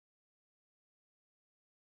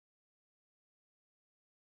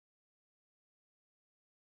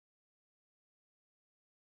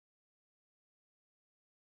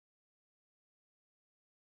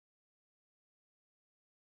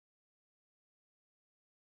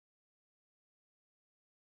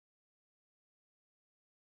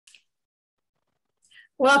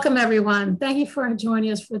Welcome, everyone. Thank you for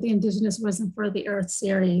joining us for the Indigenous Wisdom for the Earth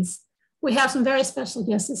series. We have some very special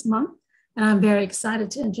guests this month, and I'm very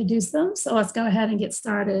excited to introduce them. So let's go ahead and get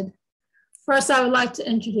started. First, I would like to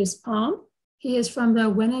introduce Pom. He is from the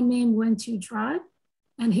Winnemem Wintu tribe,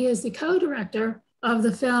 and he is the co-director of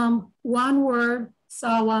the film Word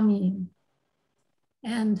Sawalmem.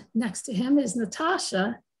 And next to him is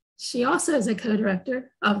Natasha. She also is a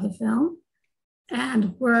co-director of the film.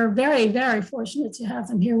 And we're very, very fortunate to have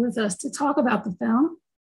them here with us to talk about the film.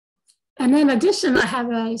 And in addition, I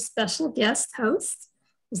have a special guest host.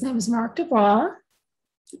 His name is Mark Dubois.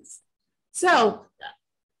 So,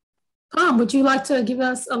 Pom, would you like to give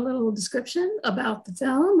us a little description about the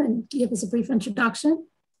film and give us a brief introduction?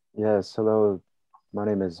 Yes, hello. My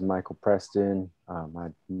name is Michael Preston. My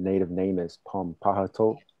native name is Pom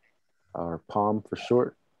Preston, or Pom for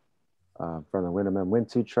short. From the Winnemem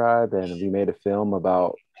Wintu tribe, and we made a film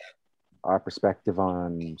about our perspective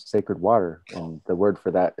on sacred water, and the word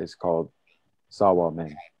for that is called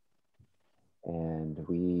Sawalmem. And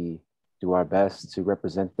we do our best to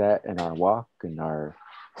represent that in our walk, in our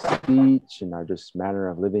speech, in our just manner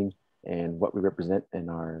of living, and what we represent in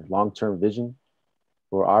our long-term vision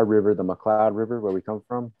for our river, the McLeod River, where we come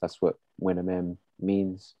from. That's what Winnemem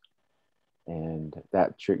means, and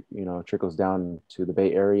that trickles down to the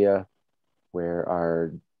Bay Area, where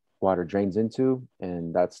our water drains into,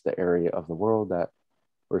 and that's the area of the world that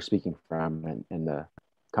we're speaking from and in the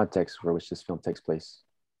context for which this film takes place.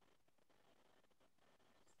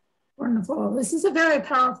 Wonderful. This is a very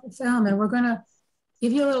powerful film, and we're going to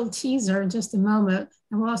give you a little teaser in just a moment.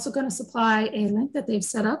 And we're also going to supply a link that they've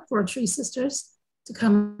set up for Tree Sisters to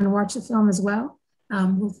come and watch the film as well.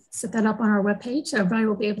 We'll set that up on our webpage, so everybody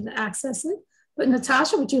will be able to access it. But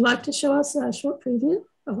Natasha, would you like to show us a short preview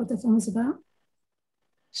of what the film is about?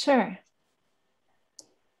 Sure.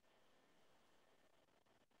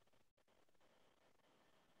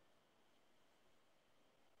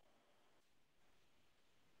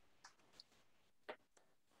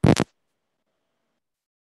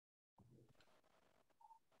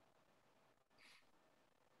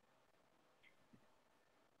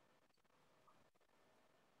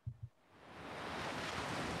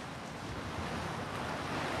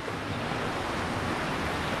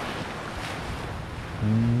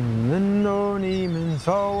 Winnemem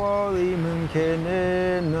Sawalmem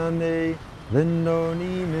kenenane,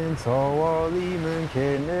 Winnemem Sawalmem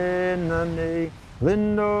kenenane,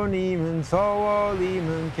 Winnemem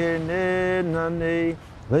Sawalmem kenenane,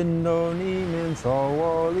 Winnemem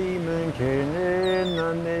Sawalmem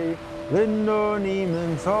kenenane,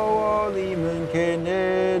 Winnemem Sawalmem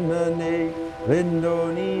kenenane,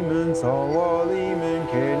 Winnemem Sawalmem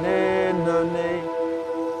kenenane.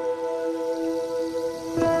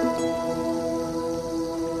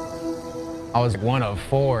 I was one of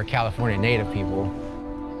 4 California Native people.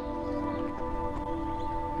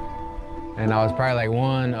 And I was probably like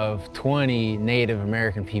one of 20 Native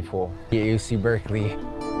American people at UC Berkeley.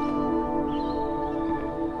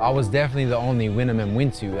 I was definitely the only Winnemem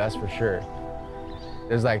Wintu, that's for sure.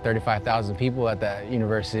 There's like 35,000 people at that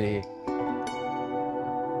university.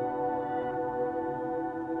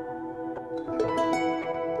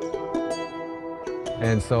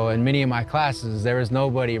 And so in many of my classes, there was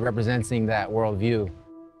nobody representing that worldview.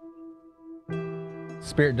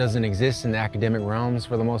 Spirit doesn't exist in the academic realms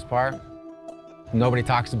for the most part. Nobody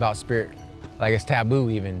talks about spirit. Like it's taboo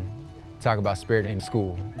even to talk about spirit in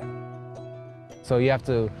school. So you have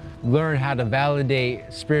to learn how to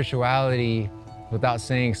validate spirituality without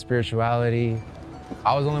saying spirituality.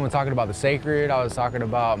 I was the only one talking about the sacred. I was talking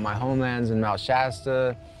about my homelands in Mount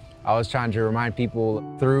Shasta. I was trying to remind people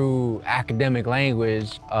through academic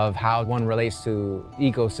language of how one relates to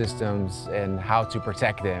ecosystems and how to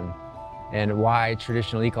protect them, and why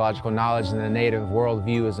traditional ecological knowledge in the Native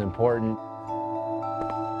worldview is important.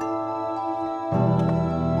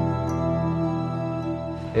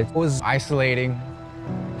 It was isolating,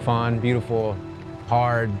 fun, beautiful,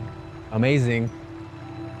 hard, amazing.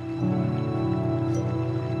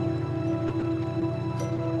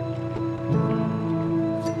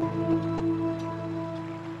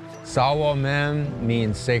 Sawalmem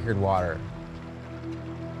means sacred water.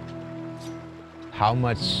 How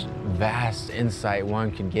much vast insight one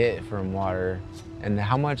can get from water, and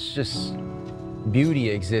how much just beauty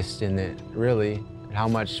exists in it, really, and how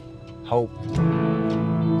much hope.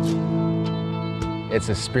 It's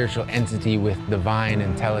a spiritual entity with divine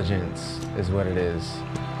intelligence, is what it is.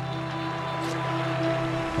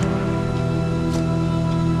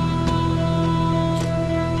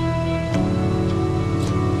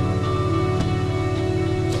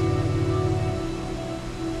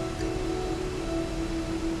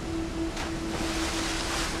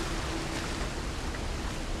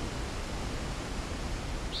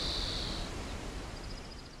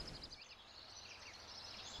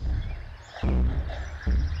 Pom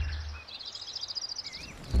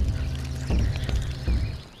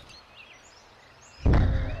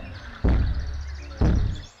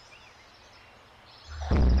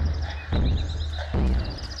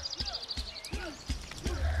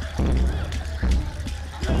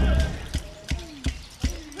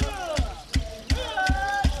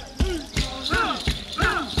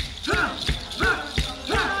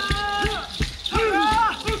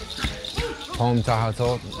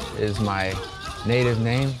is my native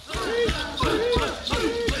name.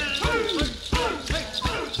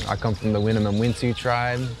 I come from the Winnemem Wintu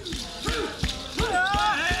tribe.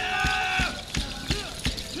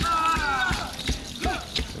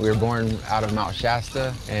 We were born out of Mount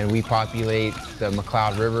Shasta, and we populate the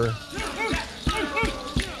McCloud River.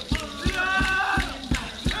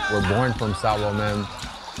 We're born from Sawalmem.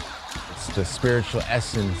 It's the spiritual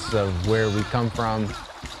essence of where we come from.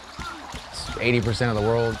 It's 80% of the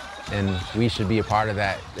world, and we should be a part of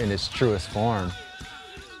that in its truest form.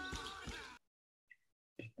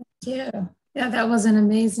 Yeah, that was an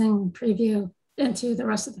amazing preview into the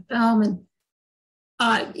rest of the film. And,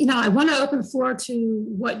 I want to open the floor to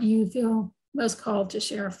what you feel most called to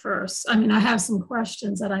share first. I mean, I have some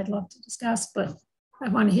questions that I'd love to discuss, but I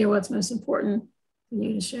want to hear what's most important for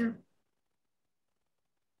you to share.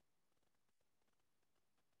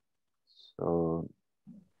 So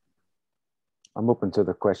I'm open to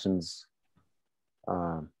the questions.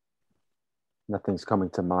 Nothing's coming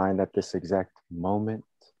to mind at this exact moment.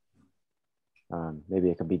 Maybe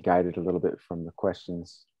it could be guided a little bit from the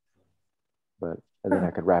questions, and then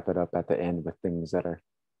I could wrap it up at the end with things that are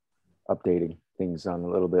updating things on a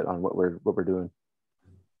little bit on what we're doing.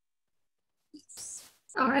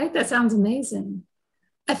 All right, that sounds amazing.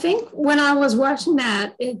 I think when I was watching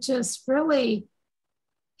that, it just really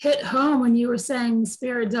hit home when you were saying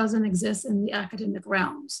spirit doesn't exist in the academic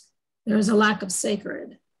realms. There's a lack of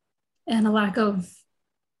sacred and a lack of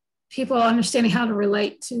people understanding how to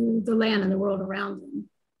relate to the land and the world around them.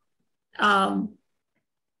 And,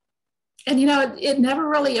 it never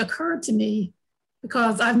really occurred to me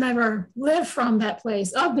because I've never lived from that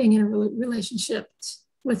place of being in a relationship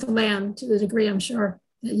with the land to the degree I'm sure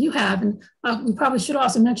that you have. And we probably should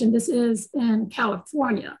also mention this is in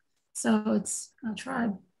California. So it's a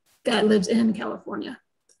tribe that lives in California.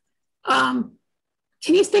 Can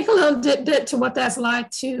you speak a little bit to what that's like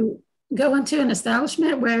to go into an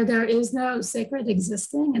establishment where there is no sacred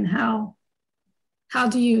existing, and how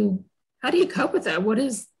do you cope with that?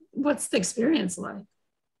 What's the experience like?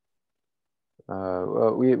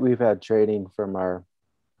 Well, we've had training from our,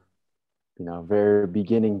 very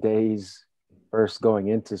beginning days, first going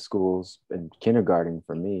into schools and kindergarten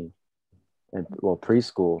for me, and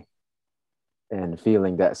preschool, and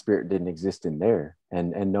feeling that spirit didn't exist in there,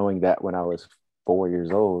 and knowing that when I was 4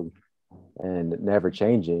 years old, and never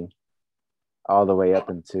changing, all the way up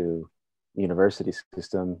into university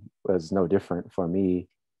system was no different for me.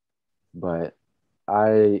 But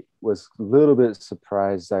I was a little bit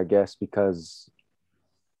surprised, I guess, because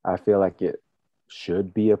I feel like it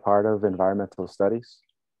should be a part of environmental studies,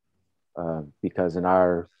 because in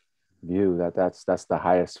our view that's the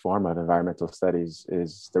highest form of environmental studies,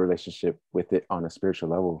 is the relationship with it on a spiritual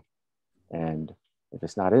level. And if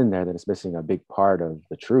it's not in there, then it's missing a big part of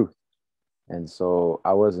the truth. And so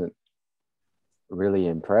I wasn't really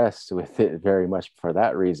impressed with it very much for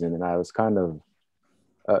that reason. And I was kind of,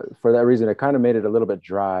 for that reason, it kind of made it a little bit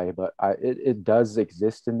dry, but it does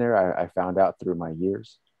exist in there. I found out through my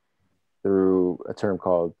years, through a term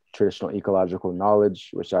called traditional ecological knowledge,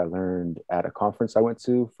 which I learned at a conference I went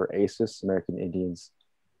to for ASIS, American Indians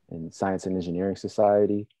and Science and Engineering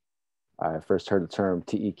Society. I first heard the term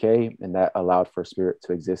TEK, and that allowed for spirit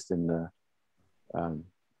to exist in the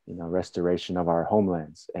restoration of our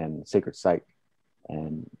homelands and sacred site,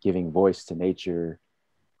 and giving voice to nature.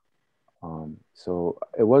 So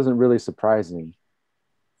it wasn't really surprising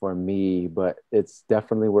for me, but it's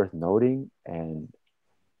definitely worth noting and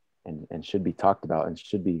should be talked about and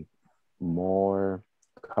should be more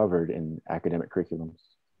covered in academic curriculums.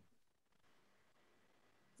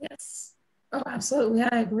 Yes. Oh, absolutely.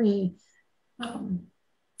 I agree.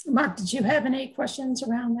 Mark, did you have any questions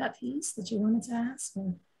around that piece that you wanted to ask?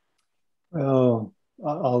 Or? Well,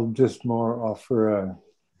 I'll just more offer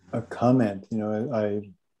a comment.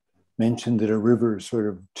 I mentioned that a river sort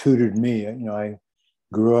of tutored me. I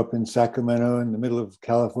grew up in Sacramento in the middle of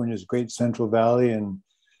California's Great Central Valley and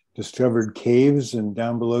discovered caves, and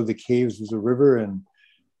down below the caves was a river, and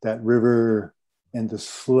that river and the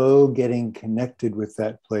slow getting connected with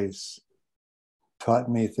that place taught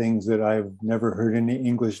me things that I've never heard any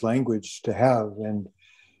English language to have. And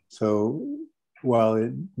so while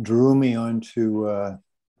it drew me onto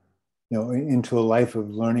into a life of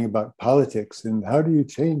learning about politics and how do you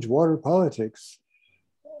change water politics.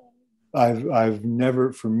 I've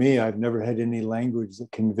never had any language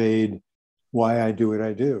that conveyed why I do what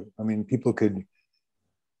I do. I mean, people could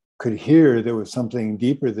hear there was something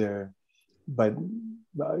deeper there, but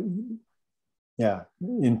yeah,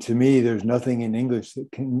 and to me, there's nothing in English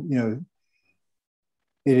that can,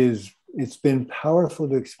 it's been powerful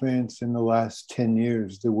to experience in the last 10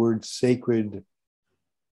 years, the word sacred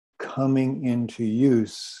coming into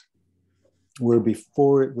use, where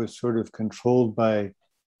before it was sort of controlled by,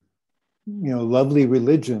 lovely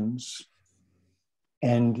religions,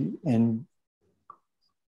 and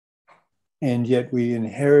yet we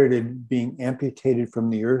inherited being amputated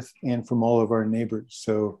from the earth and from all of our neighbors.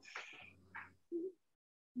 So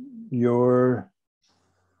the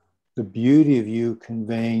beauty of you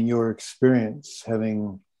conveying your experience,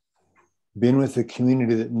 having been with a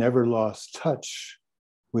community that never lost touch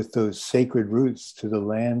with those sacred roots to the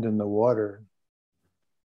land and the water.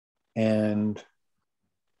 And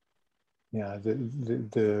yeah,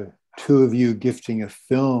 the two of you gifting a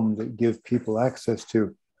film that give people access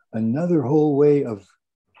to another whole way of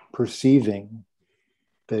perceiving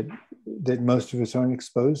that most of us aren't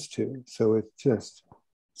exposed to. So it's just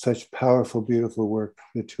such powerful, beautiful work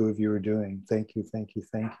the two of you are doing. Thank you, thank you,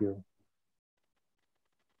 thank you.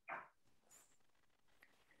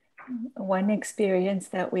 One experience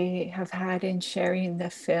that we have had in sharing the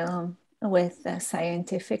film with the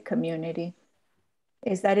scientific community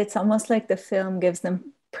is that it's almost like the film gives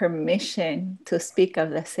them permission to speak of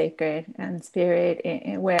the sacred and spirit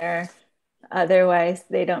where otherwise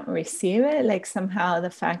they don't receive it. Like somehow the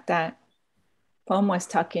fact that Pom was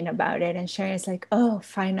talking about it and sharing, it's like, oh,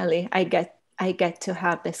 finally I get to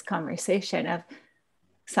have this conversation of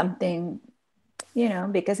something,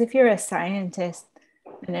 because if you're a scientist,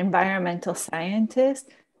 an environmental scientist,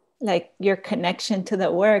 like your connection to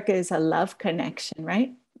the work is a love connection,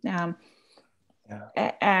 right?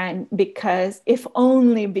 And because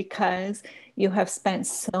you have spent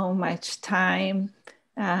so much time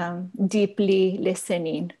deeply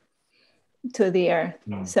listening to the earth.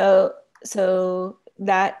 So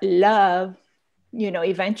that love,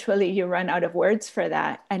 eventually you run out of words for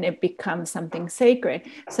that and it becomes something sacred.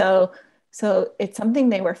 So it's something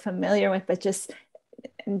they were familiar with, but just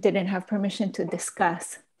didn't have permission to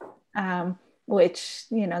discuss, which,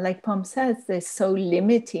 like Pom says, is so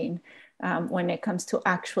limiting when it comes to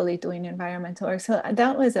actually doing environmental work. So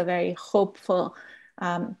that was a very hopeful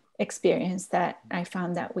experience that I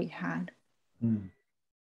found that we had.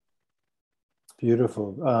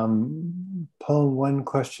 Beautiful. Pom, one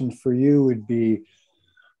question for you would be,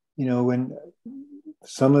 when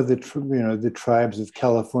some of the tribes of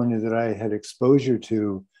California that I had exposure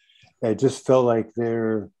to, I just felt like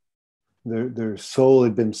their soul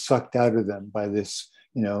had been sucked out of them by this.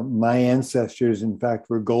 My ancestors, in fact,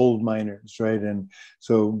 were gold miners, right? And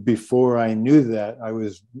so before I knew that, I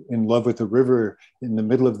was in love with the river in the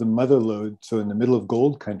middle of the mother lode, so in the middle of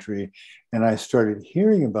gold country. And I started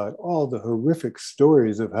hearing about all the horrific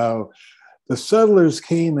stories of how the settlers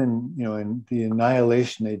came and, and the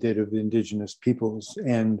annihilation they did of the indigenous peoples.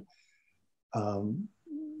 And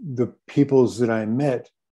the peoples that I met,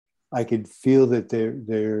 I could feel that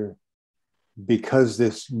they're because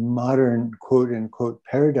this modern quote unquote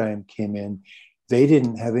paradigm came in, they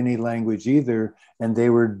didn't have any language either, and they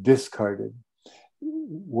were discarded.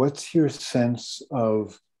 What's your sense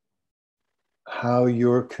of how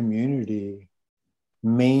your community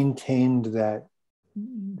maintained that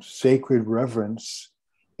sacred reverence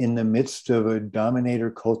in the midst of a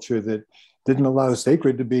dominator culture that didn't allow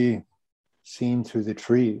sacred to be seen through the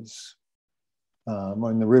trees,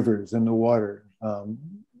 on the rivers and the water?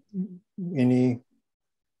 Any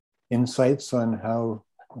insights on how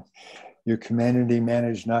your community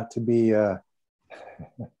managed not to be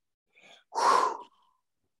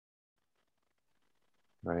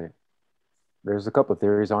Right. There's a couple of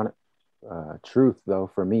theories on it. Truth, though,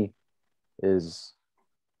 for me, is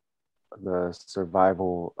the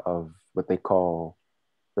survival of what they call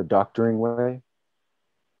the doctoring way.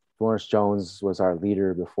 Florence Jones was our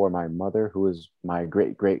leader before my mother, who was my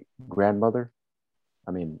great-great-grandmother.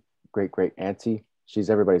 I mean, great-great auntie.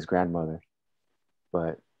 She's everybody's grandmother.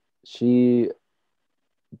 But she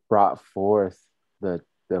brought forth the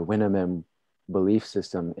Winnemem belief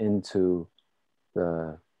system into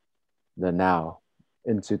the now,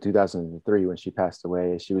 into 2003 when she passed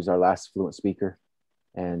away. She was our last fluent speaker,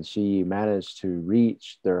 and she managed to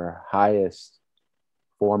reach their highest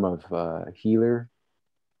form of healer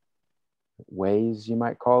ways, you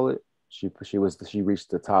might call it. She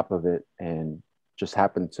reached the top of it, and just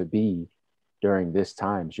happened to be during this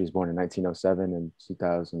time. She was born in 1907, and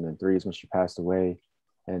 2003 is when she passed away.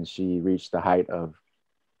 And she reached the height of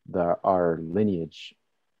our lineage,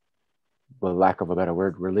 for lack of a better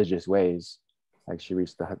word, religious ways. Like she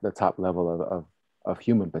reached the top level of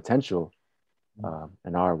human potential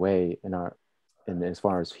in our way, in as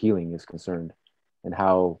far as healing is concerned, and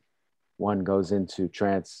how one goes into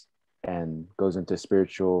trance and goes into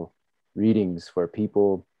spiritual readings for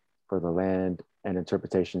people, for the land, and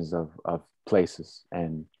interpretations of places,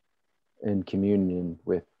 and in communion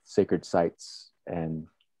with sacred sites. And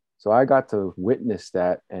so I got to witness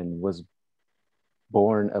that and was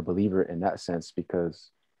born a believer in that sense, because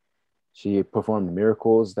she performed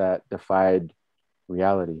miracles that defied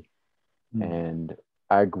reality. And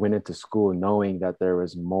I went into school knowing that there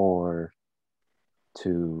was more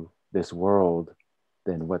to this world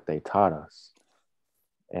than what they taught us.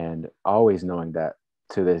 And always knowing that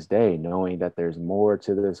to this day, knowing that there's more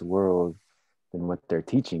to this world than what they're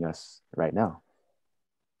teaching us right now.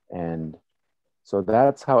 And so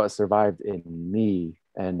that's how it survived in me.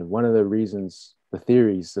 And one of the reasons, the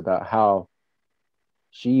theories about how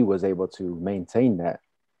she was able to maintain that,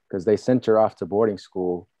 because they sent her off to boarding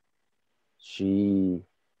school. She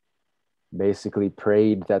basically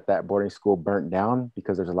prayed that that boarding school burnt down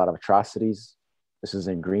because there's a lot of atrocities. This is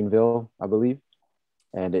in Greenville, I believe.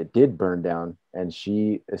 And it did burn down, and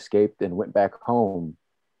she escaped and went back home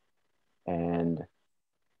and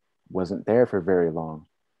wasn't there for very long.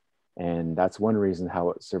 And that's one reason how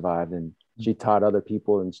it survived. And she taught other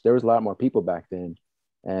people, and there was a lot more people back then.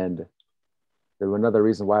 And there was another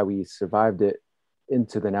reason why we survived it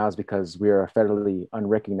into the now is because we are a federally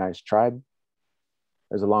unrecognized tribe.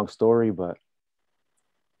 There's a long story, but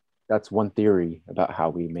that's one theory about how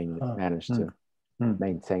we managed to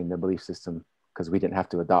maintain the belief system, because we didn't have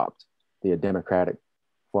to adopt the democratic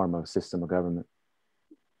form of system of government.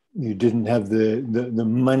 You didn't have the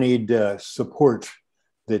moneyed support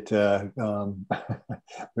that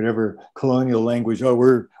whatever colonial language. Oh,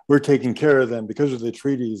 we're taking care of them because of the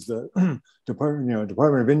treaties. The Department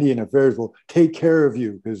of Indian Affairs will take care of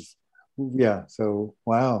you because, yeah. So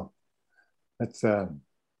wow, that's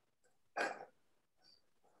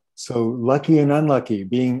so lucky and unlucky,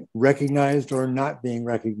 being recognized or not being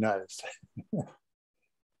recognized.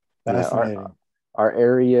 Fascinating. Yeah, our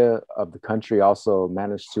area of the country also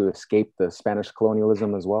managed to escape the Spanish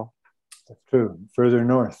colonialism as well. That's true. Further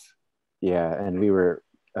north. Yeah, and we were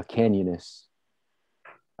a canyonist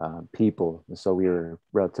people, and so we were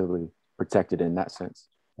relatively protected in that sense.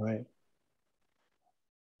 Right.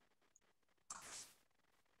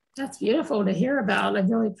 That's beautiful to hear about. I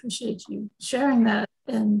really appreciate you sharing that.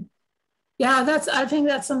 And yeah, I think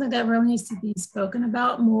that's something that really needs to be spoken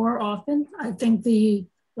about more often. I think the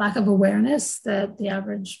lack of awareness that the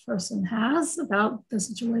average person has about the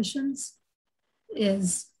situations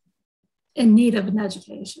is in need of an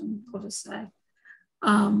education, I'll just say.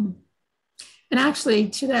 And actually,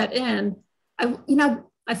 to that end,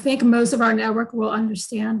 I think most of our network will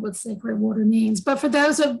understand what sacred water means. But for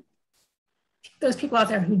those people out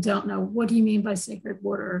there who don't know, what do you mean by sacred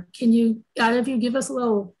water? Can you, either of you, give us a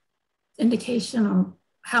little indication on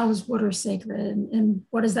how is water sacred and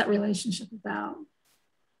what is that relationship about?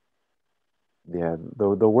 Yeah,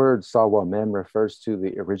 the word Sawalmem refers to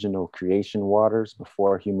the original creation waters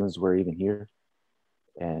before humans were even here,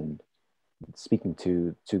 and speaking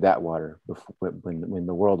to that water before, when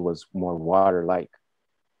the world was more water-like,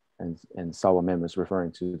 and Sawalmem is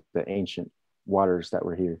referring to the ancient waters that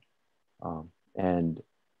were here, and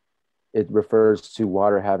it refers to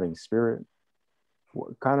water having spirit,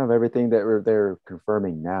 kind of everything that they're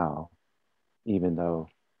confirming now, even though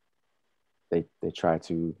they try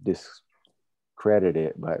to discredit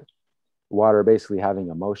it. But water basically having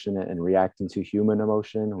emotion and reacting to human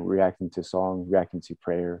emotion, reacting to song, reacting to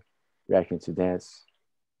prayer, reacting to dance,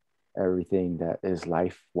 everything that is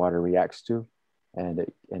life, water reacts to, and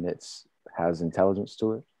it has intelligence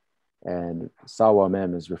to it. And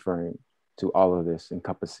Sawalmem is referring to all of this,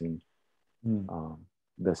 encompassing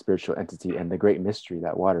the spiritual entity and the great mystery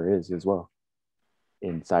that water is as well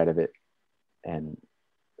inside of it. And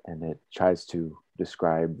it tries to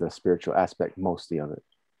describe the spiritual aspect mostly of it.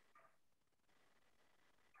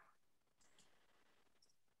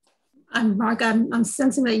 Mark, I'm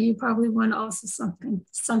sensing that you probably want also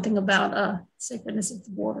something about sacredness of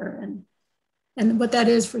the water and what that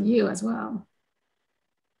is for you as well.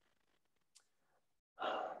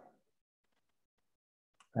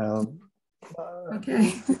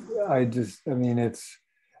 Okay. It's,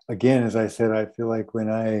 again, as I said, I feel like when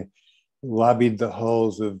I lobbied the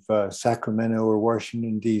halls of Sacramento or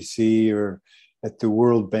Washington, D.C., or at the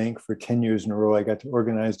World Bank for 10 years in a row. I got to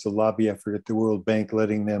organize the lobby effort at the World Bank,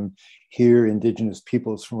 letting them hear Indigenous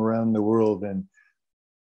peoples from around the world. And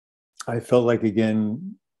I felt like,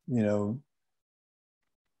 again, you know,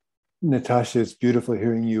 Natasha, it's beautiful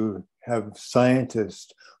hearing you have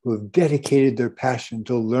scientists who have dedicated their passion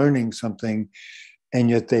to learning something, and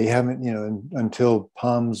yet they haven't, you know, until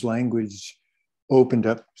Pom's language opened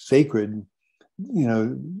up sacred, you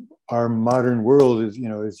know, our modern world is, you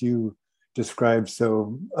know, as you described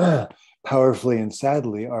so powerfully and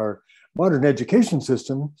sadly, our modern education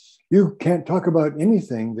system, you can't talk about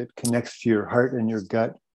anything that connects to your heart and your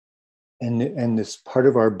gut and this part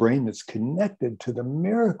of our brain that's connected to the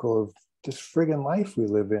miracle of this friggin' life we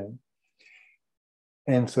live in.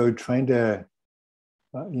 And so trying to,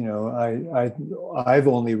 you know, I've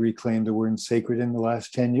only reclaimed the word sacred in the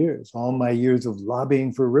last 10 years. All my years of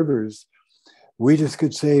lobbying for rivers, we just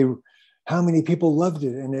could say how many people loved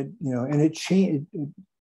it, and it, you know, and it changed. You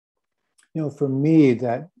know, for me,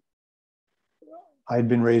 that I'd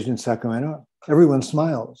been raised in Sacramento, everyone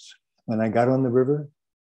smiles. When I got on the river,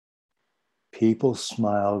 people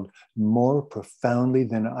smiled more profoundly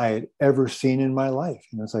than I had ever seen in my life.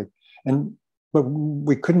 And it's like, but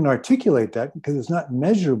we couldn't articulate that because it's not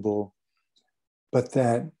measurable. But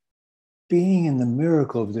that being in the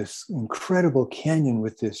miracle of this incredible canyon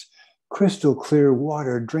with this crystal clear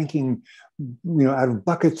water, drinking, you know, out of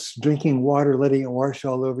buckets, drinking water, letting it wash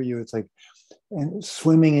all over you. It's like, and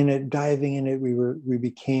swimming in it, diving in it, we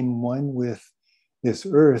became one with this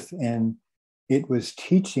earth, and it was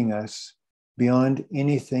teaching us beyond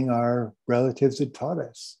anything our relatives had taught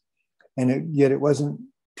us. And yet it wasn't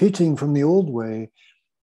teaching from the old way,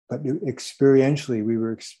 but experientially we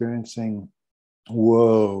were experiencing,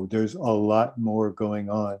 whoa, there's a lot more going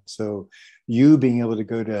on. So you being able to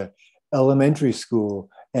go to elementary school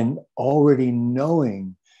and already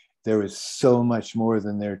knowing there was so much more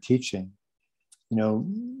than they're teaching. You know,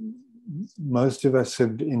 most of us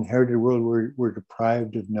have inherited a world where we're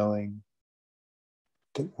deprived of knowing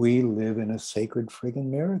that we live in a sacred friggin'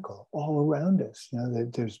 miracle all around us. You know,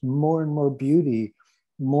 that there's more and more beauty,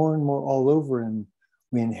 more and more all over, and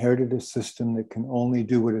we inherited a system that can only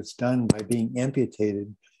do what it's done by being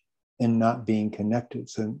amputated and not being connected.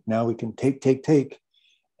 So now we can take,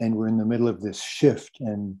 and we're in the middle of this shift.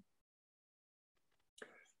 And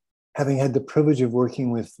having had the privilege of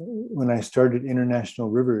working with, when I started International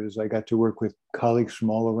Rivers, I got to work with colleagues from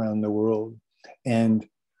all around the world. And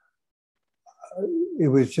it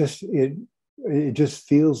was just, it just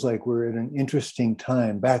feels like we're at an interesting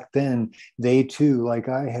time. Back then, they too, like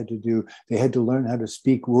I had to do, they had to learn how to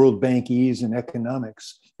speak World Bankese and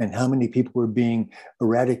economics, and how many people were being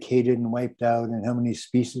eradicated and wiped out, and how many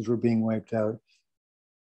species were being wiped out.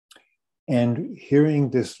 And hearing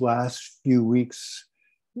this last few weeks,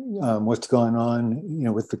 what's going on, you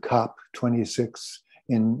know, with the COP26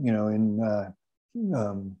 in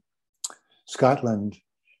Scotland.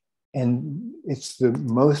 And it's the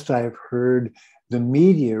most I've heard the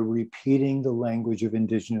media repeating the language of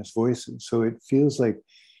Indigenous voices. So it feels like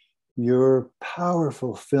your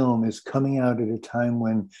powerful film is coming out at a time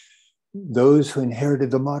when those who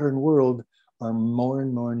inherited the modern world are more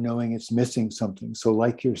and more knowing it's missing something. So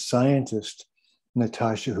like your scientist,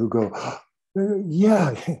 Natasha, who go,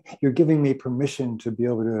 yeah, you're giving me permission to be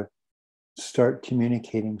able to start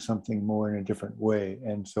communicating something more in a different way.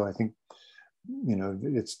 And so I think, you know,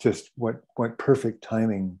 it's just what perfect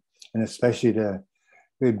timing, and especially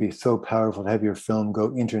it'd be so powerful to have your film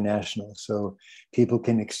go international so people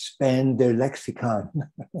can expand their lexicon.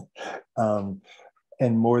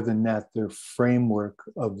 And more than that, their framework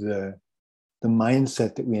of the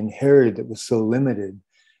mindset that we inherited that was so limited,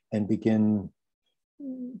 and begin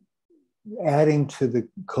adding to the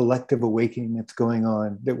collective awakening that's going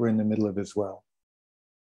on that we're in the middle of as well.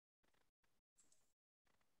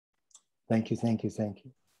 Thank you, thank you, thank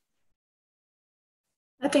you.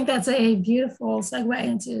 I think that's a beautiful segue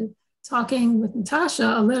into talking with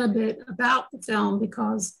Natasha a little bit about the film,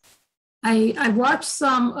 because I watched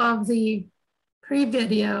some of the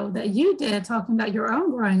pre-video that you did talking about your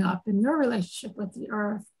own growing up and your relationship with the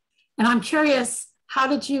earth. And I'm curious, how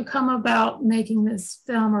did you come about making this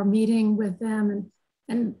film or meeting with them,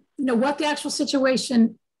 and you know, what the actual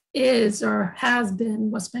situation is or has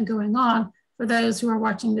been, what's been going on for those who are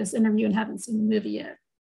watching this interview and haven't seen the movie yet?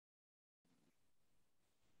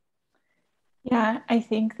 Yeah, I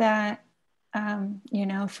think that, you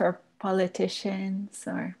know, for politicians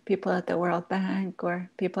or people at the World Bank or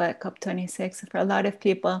people at COP26, for a lot of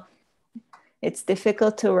people, it's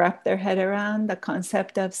difficult to wrap their head around the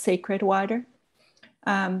concept of sacred water.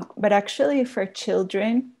 But actually for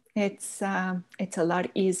children, it's a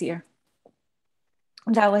lot easier.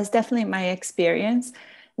 that was definitely my experience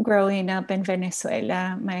growing up in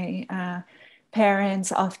Venezuela. My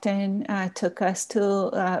parents often took us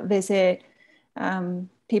to visit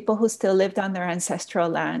people who still lived on their ancestral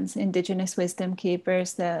lands, indigenous wisdom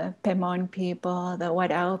keepers, the Pemon people, the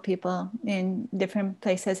Warao people in different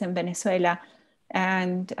places in Venezuela.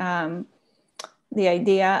 And the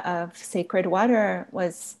idea of sacred water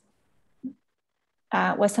was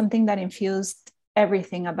something that infused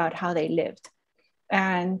everything about how they lived.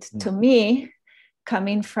 And to me,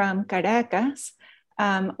 coming from Caracas,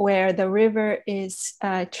 where the river is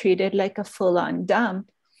treated like a full-on dump,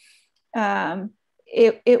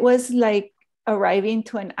 it was like arriving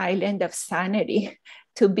to an island of sanity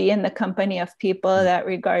to be in the company of people that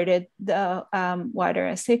regarded the water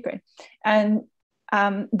as sacred. And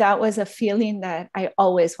that was a feeling that I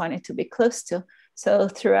always wanted to be close to. So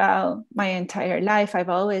throughout my entire life, I've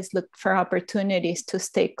always looked for opportunities to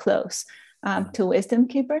stay close to wisdom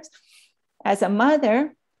keepers. As a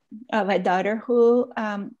mother of a daughter who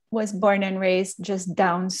was born and raised just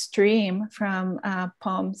downstream from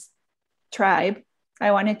Pom's tribe,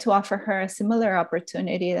 I wanted to offer her a similar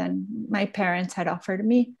opportunity than my parents had offered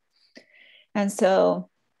me. And so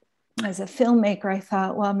as a filmmaker, I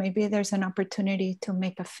thought, well, maybe there's an opportunity to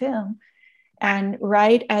make a film. And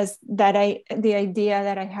right as that, the idea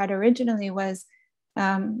that I had originally was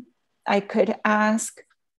I could ask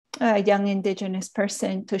a young Indigenous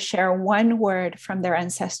person to share one word from their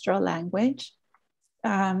ancestral language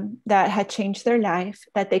that had changed their life,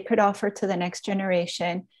 that they could offer to the next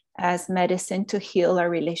generation as medicine to heal our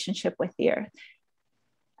relationship with the earth.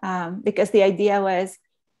 Because the idea was,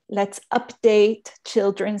 let's update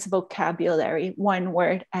children's vocabulary one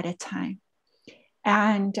word at a time.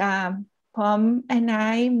 And Pom and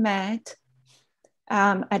I met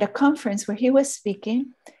at a conference where he was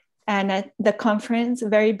speaking. And at the conference, a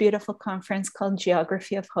very beautiful conference called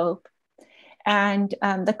Geography of Hope. And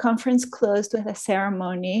the conference closed with a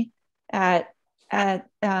ceremony at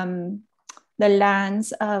the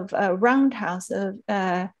lands of a roundhouse of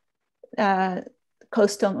on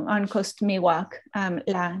Coast Miwok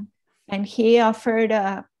land. And he offered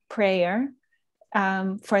a prayer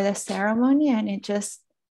for the ceremony. And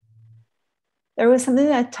there was something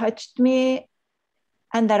that touched me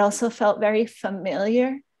and that also felt very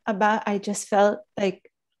familiar about, I just felt like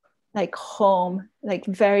home, like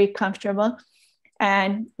very comfortable.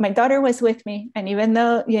 And my daughter was with me. And even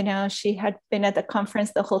though, she had been at the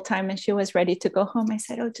conference the whole time and she was ready to go home, I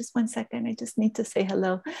said, oh, just 1 second. I just need to say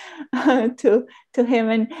hello to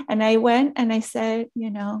him. And I went and I said,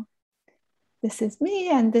 this is me.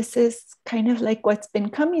 And this is kind of like what's been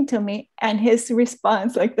coming to me. And his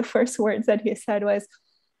response, like the first words that he said was,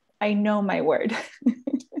 I know my word.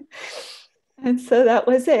 And so that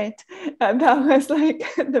was it. That was like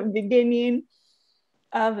the beginning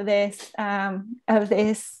of this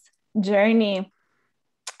journey.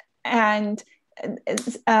 And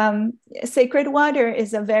sacred water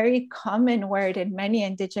is a very common word in many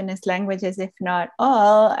Indigenous languages, if not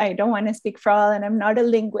all. I don't want to speak for all, and I'm not a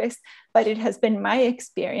linguist, but it has been my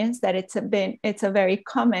experience that it's a very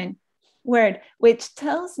common word, which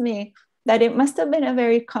tells me that it must have been a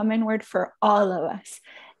very common word for all of us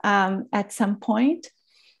at some point.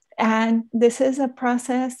 And this is a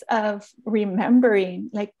process of remembering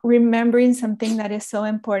something that is so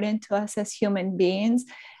important to us as human beings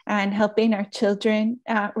and helping our children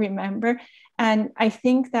remember. And I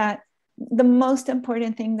think that the most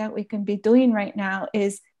important thing that we can be doing right now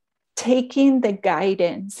is taking the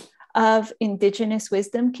guidance of Indigenous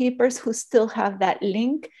wisdom keepers who still have that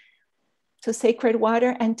link to sacred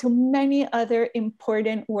water and to many other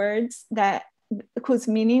important words whose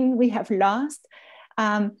meaning we have lost,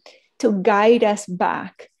 to guide us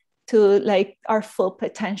back to our full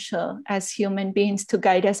potential as human beings, to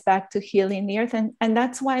guide us back to healing the earth. And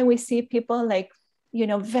that's why we see people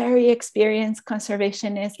very experienced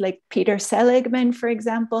conservationists like Peter Seligman, for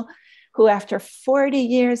example, who after 40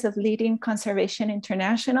 years of leading Conservation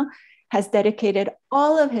International has dedicated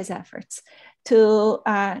all of his efforts to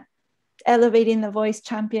elevating the voice,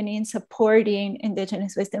 championing, supporting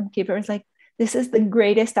Indigenous wisdom keepers. This is the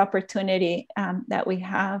greatest opportunity that we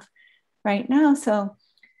have right now. So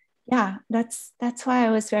yeah, that's why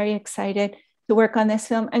I was very excited to work on this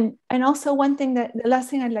film. And also the last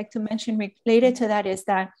thing I'd like to mention related to that is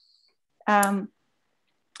that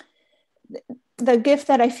the gift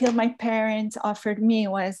that I feel my parents offered me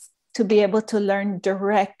was to be able to learn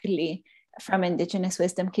directly from Indigenous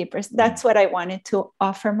wisdom keepers. That's what I wanted to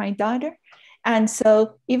offer my daughter. And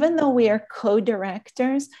so even though we are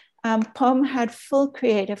co-directors, Pom had full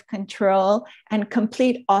creative control and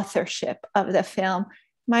complete authorship of the film.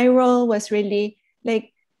 My role was really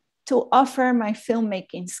like to offer my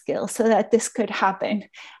filmmaking skills so that this could happen.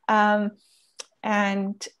 So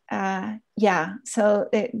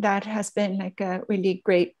that has been like a really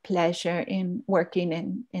great pleasure in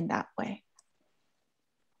working in that way.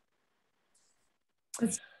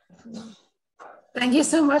 Thank you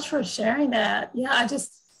so much for sharing that. Yeah, I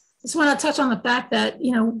just want to touch on the fact that,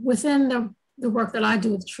 you know, within the work that I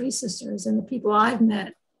do with Tree Sisters and the people I've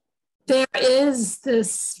met, there is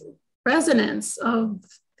this resonance of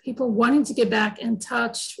people wanting to get back in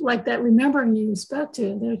touch, like that remembering you spoke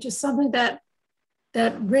to. There's just something that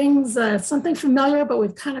rings something familiar, but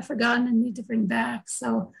we've kind of forgotten and need to bring back.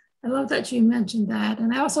 So I love that you mentioned that.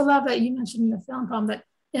 And I also love that you mentioned in the film poem that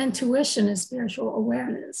intuition is spiritual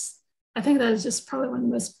awareness. I think that is just probably one of the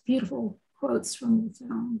most beautiful quotes from the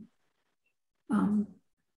film.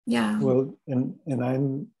 Yeah. Well, and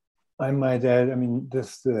I might add, I mean,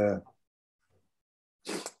 just the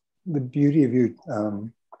beauty of you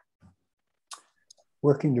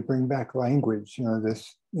working to bring back language, you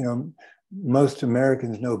know, most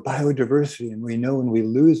Americans know biodiversity, and we know when we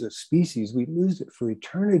lose a species, we lose it for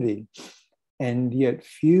eternity. And yet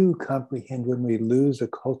few comprehend when we lose a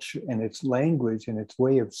culture and its language and its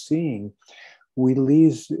way of seeing, we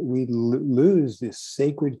lose this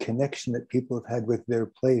sacred connection that people have had with their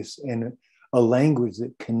place and a language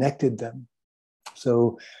that connected them.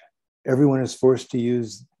 So everyone is forced to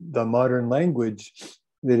use the modern language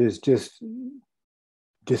that is just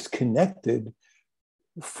disconnected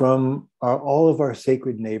from all of our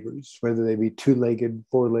sacred neighbors, whether they be two-legged,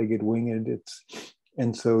 four-legged, winged.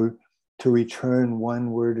 And so to return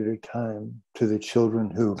one word at a time to the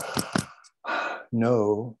children who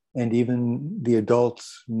know, and even the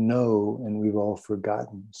adults know, and we've all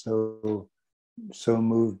forgotten. So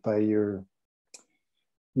moved by your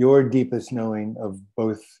deepest knowing of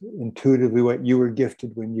both intuitively what you were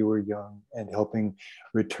gifted when you were young and helping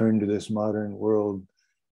return to this modern world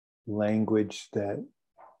language that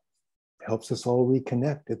helps us all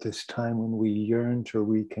reconnect at this time when we yearn to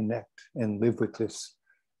reconnect and live with this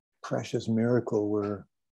precious miracle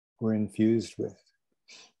we're infused with.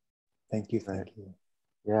 Thank you.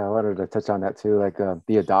 Yeah, I wanted to touch on that too, like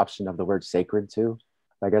the adoption of the word sacred too.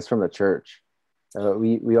 I guess from the church.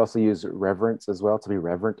 We also use reverence as well, to be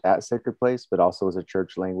reverent at sacred place, but also as a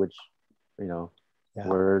church language,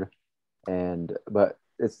 word. But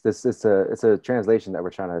it's a translation that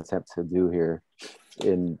we're trying to attempt to do here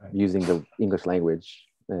in using the English language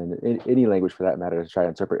and any language for that matter to try to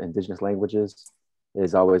interpret indigenous languages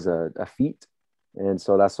is always a feat. And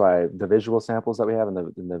so that's why the visual samples that we have and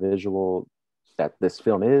the visual that this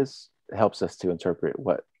film helps us to interpret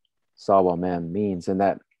what Sawalmem means. And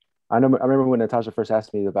that I remember when Natasha first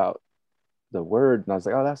asked me about the word, and I was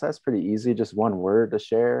like, oh, that's pretty easy, just one word to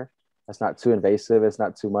share. That's not too invasive. It's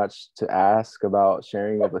not too much to ask about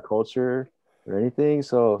sharing of the culture or anything.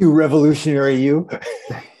 So you revolutionary, you.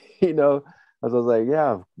 You know, I was like,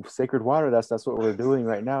 yeah, sacred water. That's what we're doing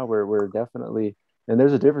right now. We're definitely, and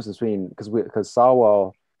there's a difference between because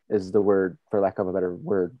Sawal is the word, for lack of a better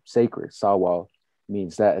word, sacred. Sawal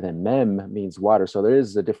means that, and then mem means water. So there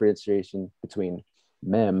is a differentiation between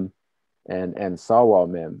mem and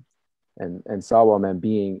Sawalmem. And Sawalmem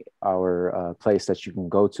being our place that you can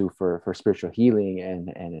go to for spiritual healing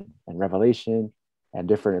and revelation and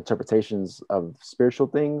different interpretations of spiritual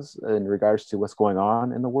things in regards to what's going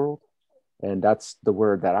on in the world. And that's the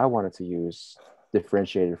word that I wanted to use,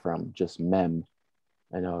 differentiated from just mem,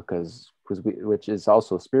 which is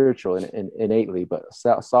also spiritual and innately, but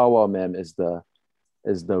Sawalmem is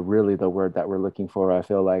really the word that we're looking for. I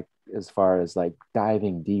feel like, as far as like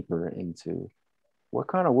diving deeper into what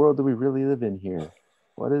kind of world do we really live in here?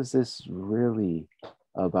 What is this really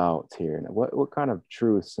about here? And what kind of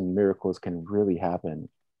truths and miracles can really happen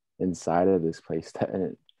inside of this place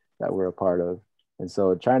that we're a part of? And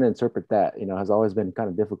so trying to interpret that, has always been kind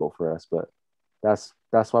of difficult for us, but that's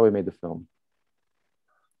why we made the film.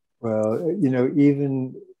 Well,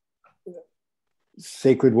 even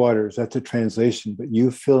sacred waters, that's a translation, but you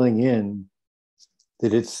filling in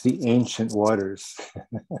that it's the ancient waters.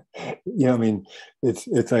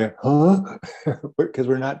 It's like, huh? Because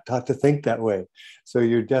we're not taught to think that way. So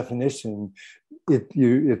your definition,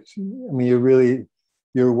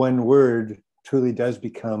 your one word truly does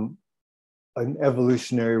become an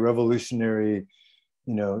evolutionary, revolutionary,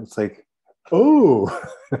 it's like, oh,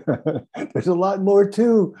 there's a lot more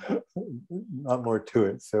to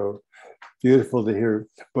it. So beautiful to hear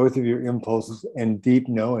both of your impulses and deep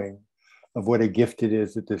knowing of what a gift it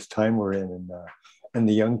is at this time we're in, and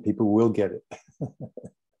the young people will get it.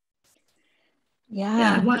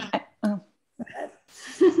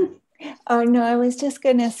 Oh no, I was just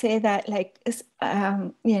gonna say that, like, it's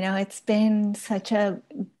been such a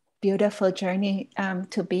beautiful journey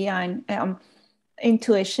to be on.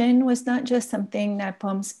 Intuition was not just something that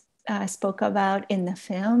Pom spoke about in the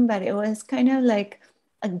film, but it was kind of like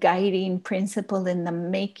a guiding principle in the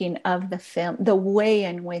making of the film, the way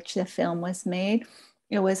in which the film was made.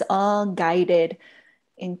 It was all guided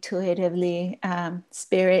intuitively,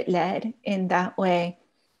 spirit-led in that way.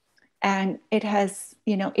 And it has,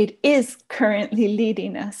 it is currently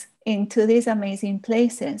leading us into these amazing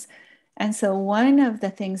places. And so one of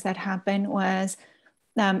the things that happened was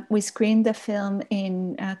we screened the film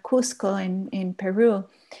in Cusco in Peru.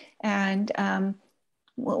 And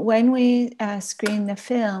when we screened the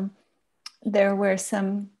film, there were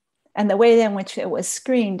some, and the way in which it was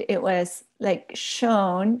screened, it was like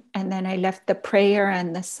shown, and then I left the prayer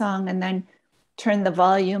and the song, and then turned the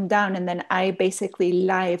volume down, and then I basically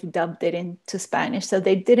live dubbed it into Spanish. So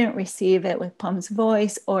they didn't receive it with Pom's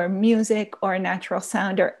voice or music or natural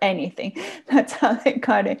sound or anything. That's how they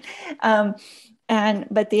got it.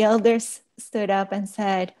 But the elders stood up and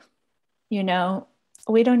said,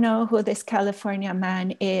 we don't know who this California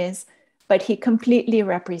man is, but he completely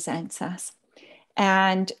represents us.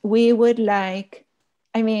 And we would like,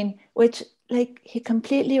 he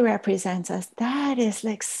completely represents us. That is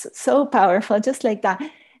like so powerful, just like that.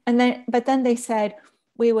 But then they said,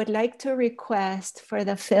 we would like to request for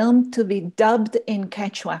the film to be dubbed in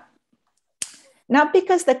Quechua. Not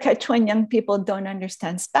because the Quechuan young people don't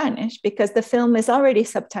understand Spanish, because the film is already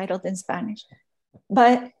subtitled in Spanish,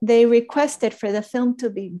 but they requested for the film to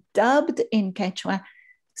be dubbed in Quechua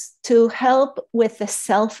to help with the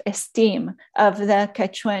self-esteem of the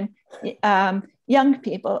Quechuan young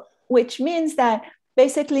people, which means that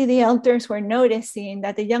basically the elders were noticing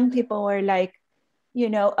that the young people were like,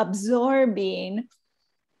 absorbing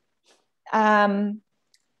some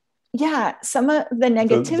of the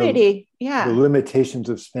negativity. The limitations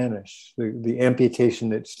of Spanish, the amputation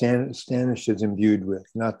that Spanish is imbued with,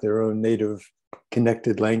 not their own native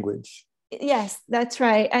connected language. Yes, that's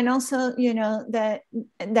right. And also, that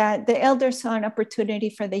the elders saw an opportunity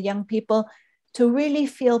for the young people to really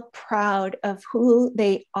feel proud of who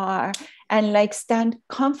they are and like stand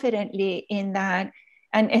confidently in that,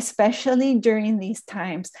 and especially during these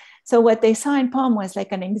times. So what they saw in Pom was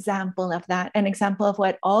like an example of that, an example of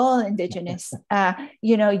what all Indigenous,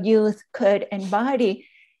 youth could embody.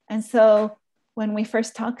 And so when we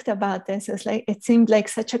first talked about this, it seemed like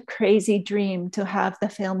such a crazy dream to have the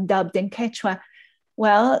film dubbed in Quechua.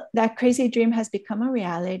 Well, that crazy dream has become a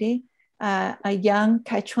reality. A young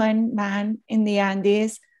Quechuan man in the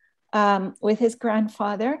Andes with his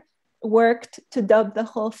grandfather worked to dub the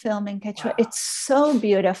whole film in Quechua. Wow. It's so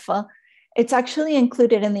beautiful. It's actually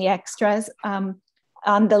included in the extras on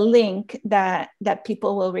the link that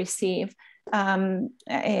people will receive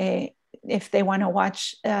if they want to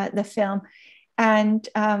watch the film. And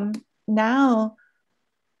now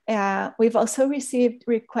we've also received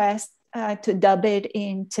requests to dub it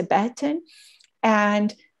in Tibetan,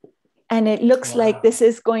 and it looks like this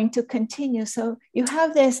is going to continue. So you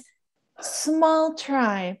have this small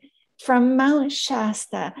tribe from Mount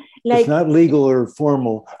Shasta, like it's not legal or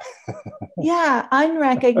formal. Yeah,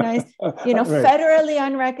 unrecognized, right. Federally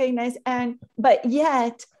unrecognized, but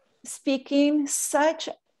yet speaking such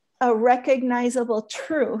a recognizable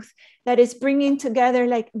truth that is bringing together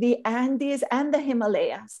like the Andes and the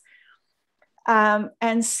Himalayas.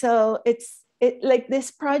 And so like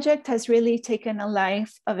this project has really taken a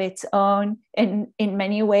life of its own, and in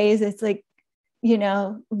many ways it's like,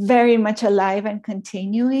 very much alive and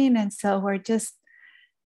continuing. And so we're just,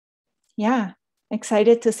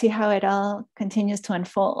 excited to see how it all continues to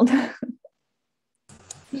unfold.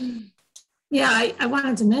 I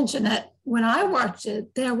wanted to mention that when I watched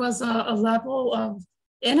it, there was a level of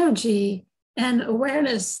energy and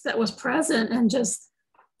awareness that was present, and just,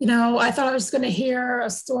 I thought I was going to hear a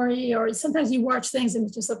story, or sometimes you watch things and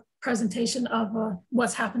it's just a presentation of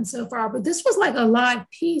what's happened so far. But this was like a live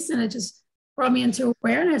piece, and it just brought me into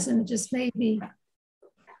awareness, and it just made me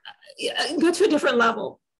go to a different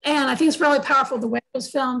level. And I think it's really powerful the way it was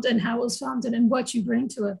filmed and how it was filmed, and what you bring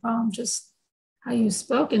to it, just how you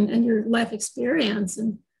spoke and your life experience.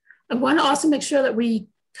 And I want to also make sure that we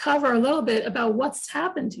cover a little bit about what's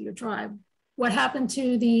happened to your tribe, what happened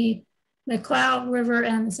to the Cloud River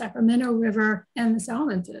and the Sacramento River and the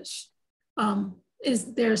salmon fish. Can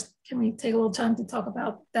we take a little time to talk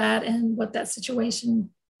about that and what that situation,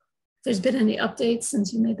 if there's been any updates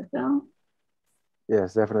since you made the film?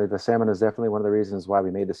 Yes, definitely. The salmon is definitely one of the reasons why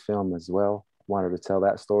we made this film as well. Wanted to tell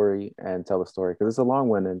that story and tell the story, because it's a long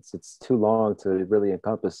one, and it's too long to really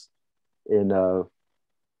encompass in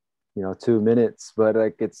 2 minutes, but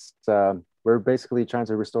like we're basically trying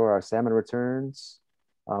to restore our salmon returns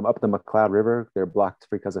up the McCloud River. They're blocked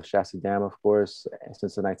because of Shasta Dam, of course,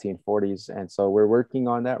 since the 1940s. And so we're working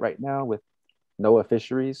on that right now with NOAA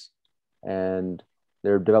Fisheries, and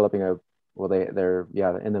they're developing they're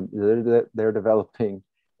developing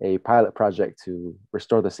a pilot project to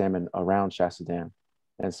restore the salmon around Shasta Dam.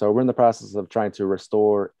 And so we're in the process of trying to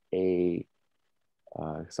restore a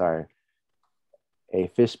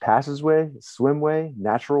fish passageway, swimway,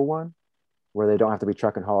 natural one, where they don't have to be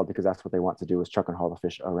truck and hauled, because that's what they want to do, is truck and haul the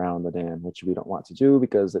fish around the dam, which we don't want to do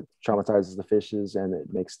because it traumatizes the fishes and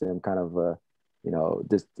it makes them kind of,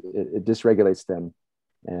 it dysregulates them.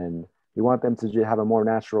 And we want them to have a more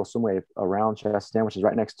natural swimway around Shasta Dam, which is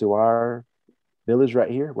right next to our village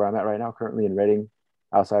right here, where I'm at right now, currently in Redding,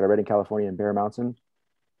 outside of Redding, California, in Bear Mountain.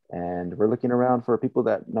 And we're looking around for people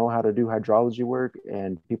that know how to do hydrology work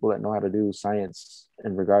and people that know how to do science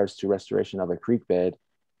in regards to restoration of a creek bed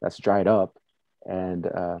that's dried up, and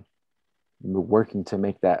working to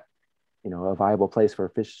make that, a viable place for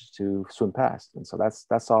fish to swim past. And so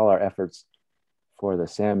that's all our efforts for the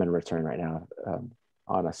salmon return right now,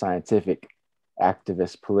 on a scientific,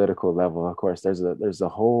 activist, political level. Of course, there's a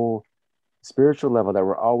whole spiritual level that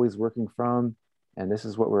we're always working from, and this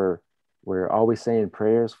is what we're always saying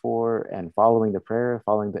prayers for, and following the prayer,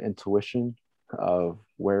 following the intuition of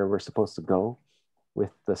where we're supposed to go with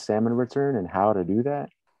the salmon return, and how to do that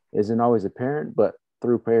isn't always apparent, but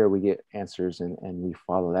through prayer we get answers, and we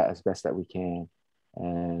follow that as best that we can.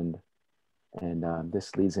 And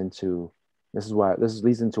this leads into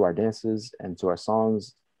our dances and to our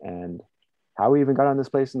songs, and how we even got on this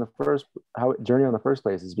place in the first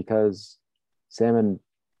place is because salmon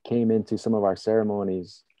came into some of our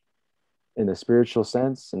ceremonies in the spiritual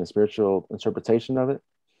sense, in the spiritual interpretation of it.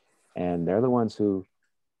 And they're the ones who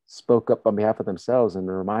spoke up on behalf of themselves and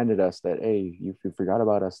reminded us that, hey, you forgot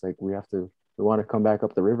about us. Like, we want to come back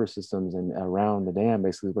up the river systems and around the dam,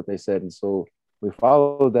 basically is what they said. And so we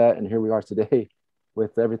followed that, and here we are today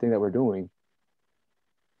with everything that we're doing.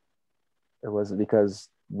 It wasn't because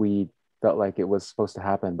we felt like it was supposed to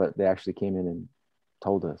happen, but they actually came in and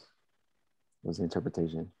told us. It was the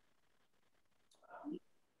interpretation.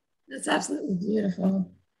 That's absolutely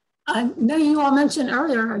beautiful. I know you all mentioned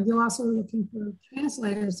earlier, you're also looking for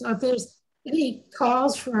translators. So if there's any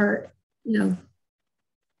calls for,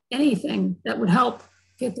 anything that would help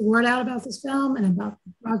get the word out about this film and about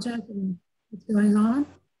the project and what's going on,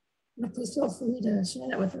 please feel free to share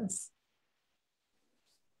that with us.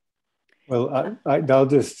 Well, I'll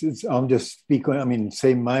just speak on,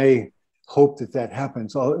 say my hope that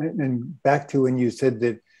happens. And back to when you said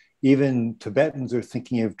that even Tibetans are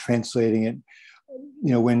thinking of translating it.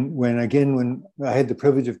 When I had the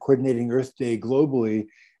privilege of coordinating Earth Day globally,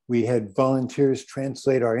 we had volunteers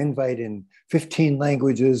translate our invite in 15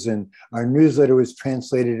 languages, and our newsletter was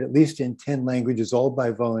translated at least in 10 languages, all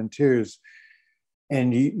by volunteers.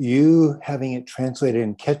 And you having it translated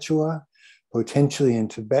in Quechua, potentially in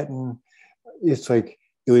Tibetan, it's like,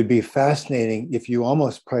 it would be fascinating if you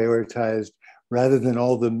almost prioritized, rather than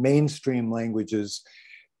all the mainstream languages,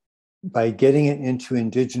 by getting it into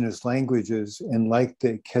indigenous languages. And like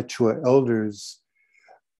the Quechua elders,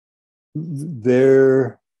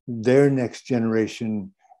 their next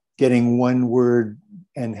generation getting one word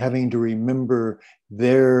and having to remember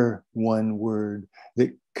their one word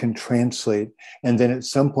that can translate. And then at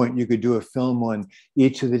some point you could do a film on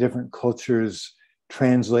each of the different cultures'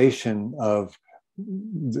 translation of,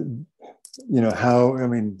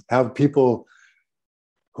 how people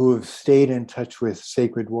who have stayed in touch with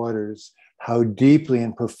sacred waters, how deeply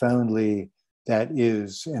and profoundly that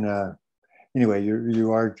is anyway,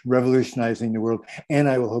 you are revolutionizing the world. And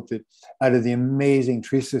I will hope that out of the amazing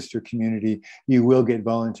Tree Sister community, you will get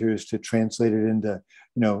volunteers to translate it into,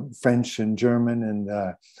 French and German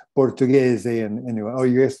and Portuguese. And anyway,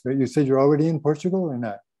 you said you're already in Portugal or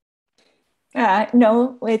not?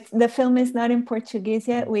 No, the film is not in Portuguese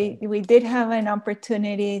yet. We did have an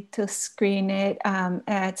opportunity to screen it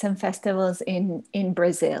at some festivals in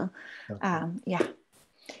Brazil. Okay.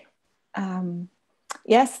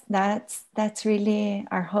 Yes, that's really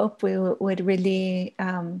our hope. We would really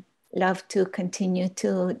love to continue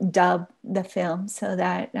to dub the film so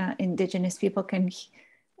that Indigenous people can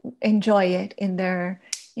enjoy it in their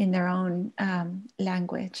own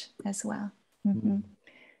language as well. Mm-hmm.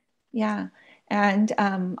 Yeah, and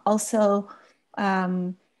also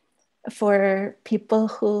for people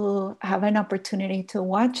who have an opportunity to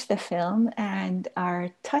watch the film and are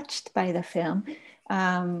touched by the film,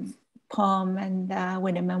 Pom and the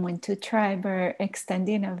Winnemem Wintu tribe are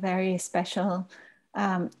extending a very special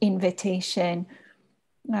invitation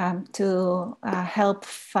to help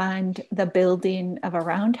fund the building of a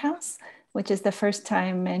roundhouse, which is the first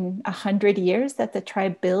time in 100 years that the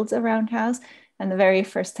tribe builds a roundhouse, and the very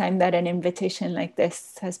first time that an invitation like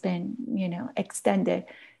this has been, extended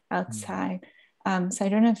outside. So I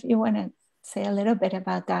don't know if you want to say a little bit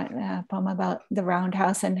about that, Pom, about the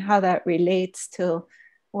roundhouse and how that relates to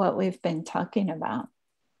what we've been talking about.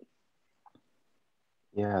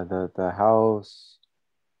 Yeah, the house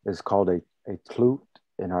is called a tlut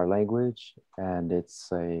in our language, and it's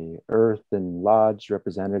a earthen lodge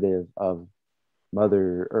representative of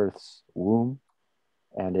Mother Earth's womb,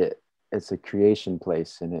 and it's a creation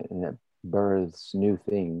place, and it births new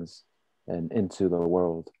things and into the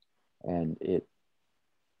world, and it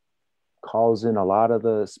calls in a lot of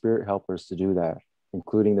the spirit helpers to do that,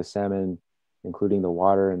 including the salmon, including the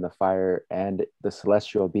water and the fire, and the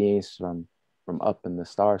celestial beings from up in the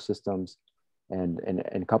star systems, and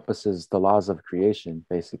encompasses the laws of creation.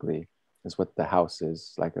 Basically, is what the house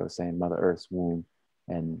is. Like I was saying, Mother Earth's womb,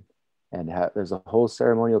 and there's a whole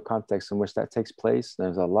ceremonial context in which that takes place.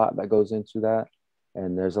 There's a lot that goes into that,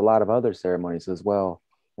 and there's a lot of other ceremonies as well.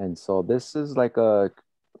 And so this is like a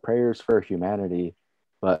prayers for humanity,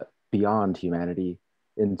 but beyond humanity,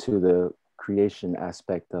 into the creation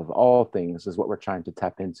aspect of all things is what we're trying to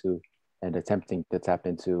tap into and attempting to tap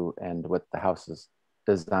into, and what the house is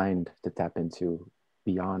designed to tap into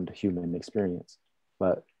beyond human experience.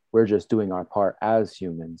 But we're just doing our part as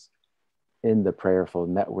humans in the prayerful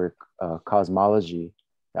network cosmology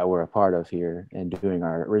that we're a part of here, and doing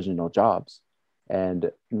our original jobs.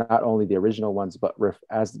 And not only the original ones, but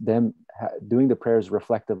as them doing the prayers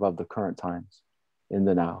reflective of the current times in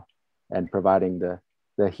the now, and providing the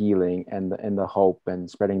healing and the hope, and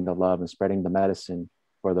spreading the love and spreading the medicine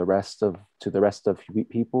for the rest of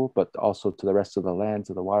people, but also to the rest of the land,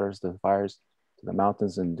 to the waters, to the fires, to the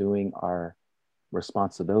mountains, and doing our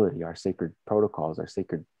responsibility, our sacred protocols, our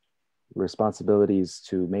sacred responsibilities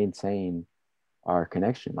to maintain our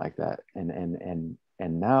connection like that. And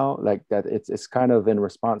now, like that, it's kind of in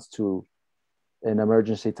response to an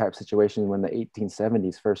emergency type situation. When the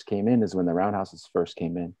 1870s first came in is when the roundhouses first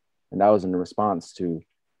came in, and that was in response to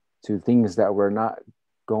things that were not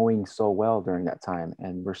going so well during that time,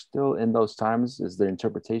 and we're still in those times, is the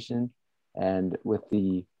interpretation. And with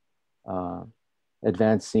the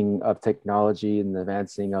advancing of technology and the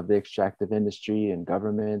advancing of the extractive industry and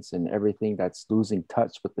governments and everything that's losing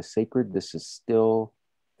touch with the sacred, this is still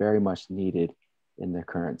very much needed in the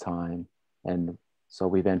current time. And so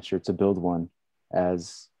we ventured to build one,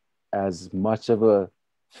 as much of a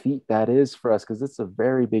feat that is for us, because it's a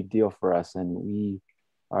very big deal for us, and we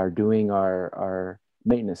are doing our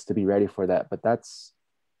maintenance to be ready for that. But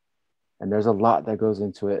there's a lot that goes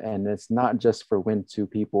into it, and it's not just for Wintu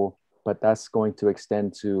people, but that's going to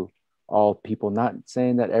extend to all people. Not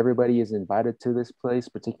saying that everybody is invited to this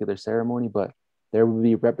particular ceremony, but there will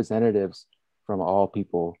be representatives from all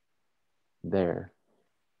people there,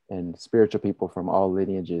 and spiritual people from all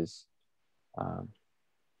lineages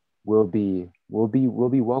will be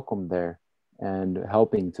welcomed there, and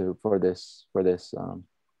helping for this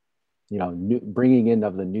bringing in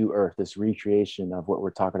of the new earth, this recreation of what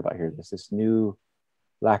we're talking about here, this new,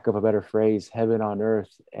 lack of a better phrase, heaven on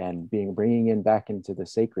earth, and bringing in back into the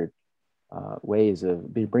sacred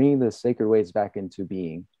bringing the sacred ways back into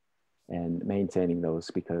being, and maintaining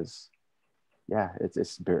those, because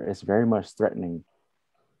it's very much threatening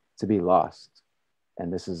to be lost,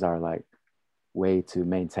 and this is our way to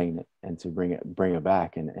maintain it and to bring it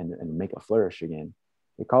back and make it flourish again.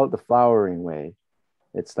 They call it the flowering way.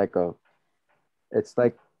 It's like the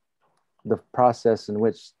process in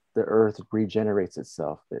which the earth regenerates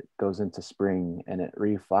itself. It goes into spring and it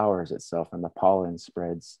reflowers itself, and the pollen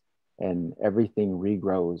spreads and everything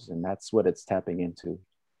regrows, and that's what it's tapping into,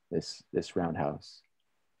 this roundhouse,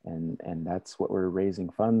 and that's what we're raising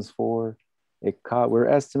funds for. We're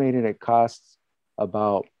estimating it costs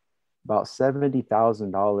about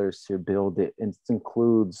 $70,000 to build it, and it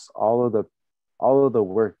includes all of the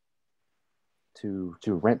work to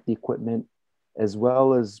rent the equipment, as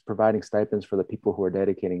well as providing stipends for the people who are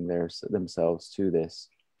dedicating themselves to this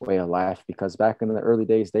way of life, because back in the early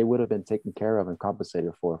days they would have been taken care of and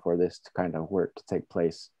compensated for this kind of work to take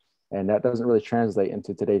place, and that doesn't really translate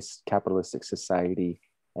into today's capitalistic society.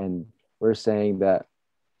 And we're saying that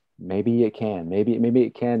maybe it can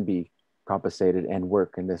be compensated and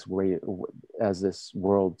work in this way as this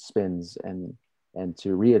world spins, and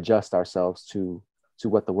to readjust ourselves to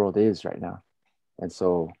what the world is right now. And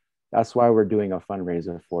so that's why we're doing a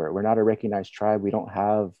fundraiser for it. We're not a recognized tribe. We don't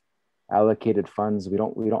have allocated funds. We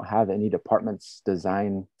don't have any departments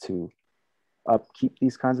designed to upkeep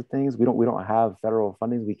these kinds of things. We don't have federal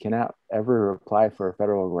funding. We cannot ever apply for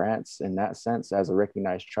federal grants in that sense as a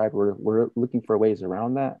recognized tribe. We're looking for ways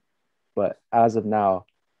around that. But as of now,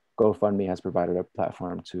 GoFundMe has provided a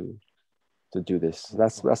platform to do this.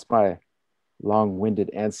 That's my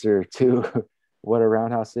long-winded answer to what a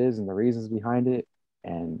roundhouse is and the reasons behind it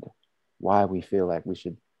and why we feel like we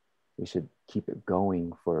should keep it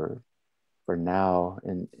going for now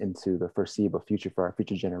and into the foreseeable future for our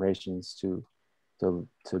future generations to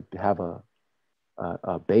have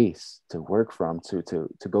a base to work from, to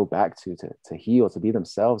go back to heal, to be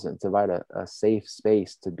themselves, and to provide a safe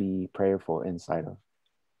space to be prayerful inside of.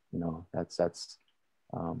 That's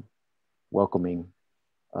welcoming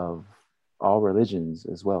of all religions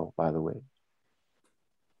as well, by the way.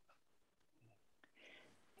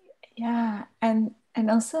 Yeah, and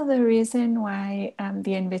also the reason why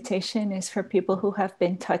the invitation is for people who have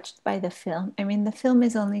been touched by the film. I mean, the film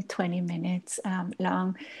is only 20 minutes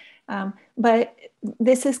long, but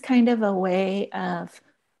this is kind of a way of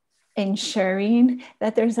ensuring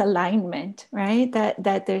that there's alignment, right?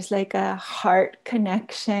 That there's like a heart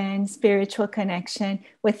connection, spiritual connection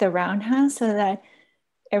with the roundhouse, so that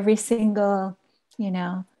every single,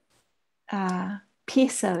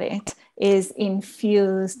 piece of it is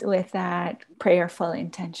infused with that prayerful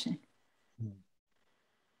intention.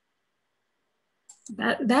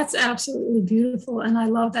 That's absolutely beautiful. And I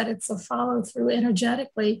love that it's a follow through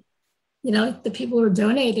energetically. The people who are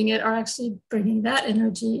donating it are actually bringing that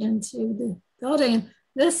energy into the building.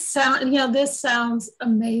 This sounds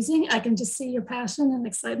amazing. I can just see your passion and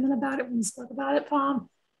excitement about it when you spoke about it, Pom.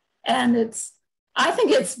 And I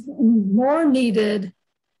think it's more needed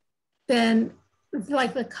than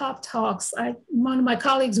like the COP talks. One of my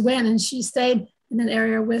colleagues went and she stayed in an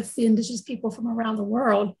area with the indigenous people from around the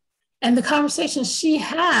world. And the conversations she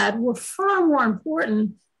had were far more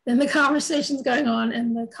important than the conversations going on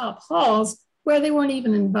in the COP halls where they weren't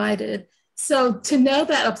even invited. So to know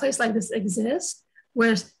that a place like this exists,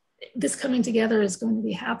 where this coming together is going to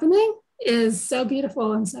be happening, is so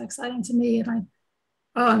beautiful and so exciting to me. And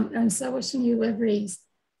I'm so wishing you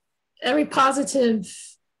every positive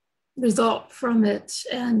result from it,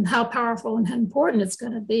 and how powerful and how important it's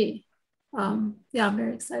going to be. I'm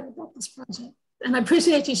very excited about this project, and I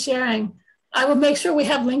appreciate you sharing. I will make sure we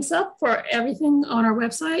have links up for everything on our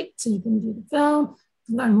website, so you can view the film,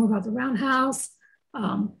 learn more about the Roundhouse.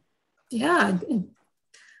 I'm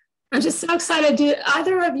just so excited. Do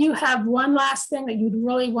either of you have one last thing that you'd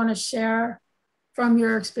really want to share from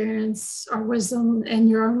your experience or wisdom in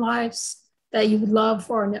your own lives that you would love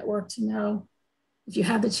for our network to know? If you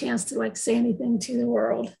have the chance to say anything to the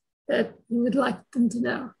world that you would like them to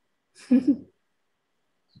know. You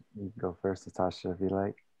can go first, Natasha, if you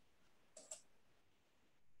like.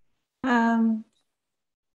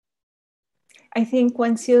 I think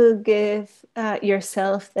once you give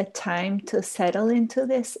yourself the time to settle into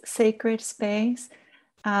this sacred space,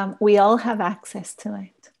 we all have access to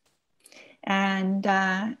it. And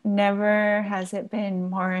never has it been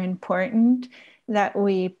more important that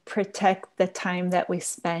we protect the time that we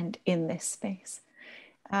spend in this space.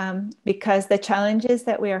 Because the challenges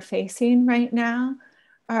that we are facing right now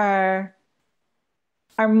are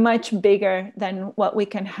much bigger than what we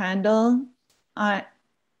can handle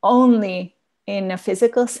only in a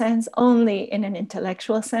physical sense, only in an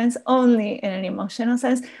intellectual sense, only in an emotional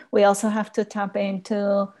sense. We also have to tap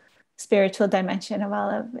into spiritual dimension of all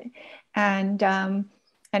of it.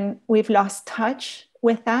 And we've lost touch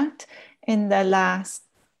with that in the last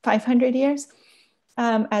 500 years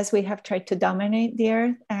as we have tried to dominate the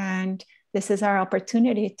earth. And this is our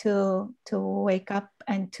opportunity to wake up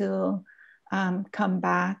and to come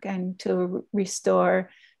back and to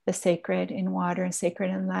restore the sacred in water and sacred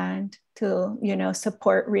in land, to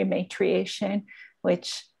support rematriation,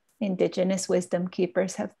 which Indigenous wisdom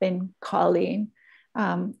keepers have been calling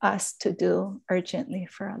us to do urgently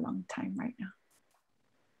for a long time right now.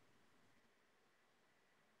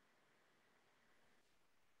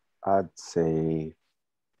 I'd say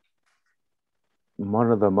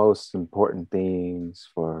one of the most important things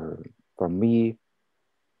for me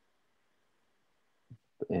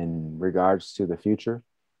in regards to the future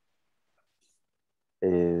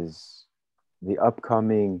is the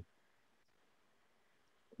upcoming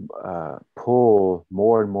pull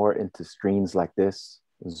more and more into screens like this,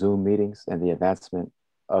 Zoom meetings, and the advancement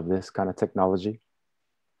of this kind of technology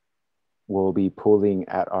will be pulling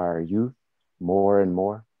at our youth more and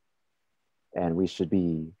more. And we should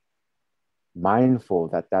be mindful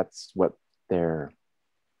that that's what their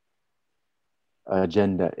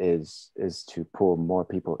agenda is to pull more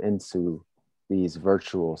people into these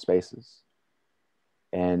virtual spaces.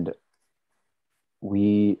 And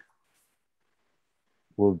we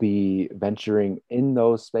will be venturing in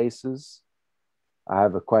those spaces. I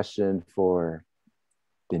have a question for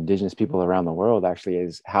the Indigenous people around the world, actually,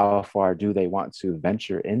 is how far do they want to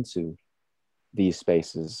venture into these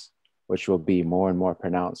spaces, which will be more and more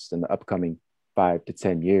pronounced in the upcoming 5 to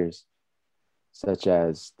 10 years, such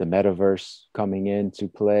as the metaverse coming into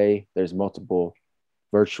play. There's multiple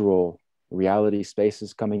virtual reality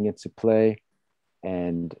spaces coming into play,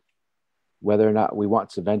 and whether or not we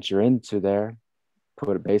want to venture into there,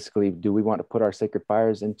 do we want to put our sacred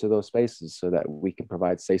fires into those spaces so that we can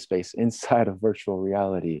provide safe space inside of virtual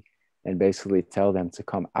reality, and basically tell them to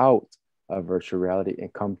come out of virtual reality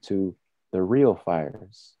and come to the real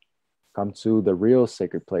fires, come to the real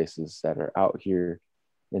sacred places that are out here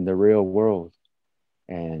in the real world,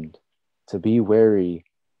 and to be wary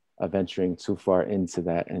of venturing too far into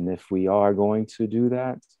that. And if we are going to do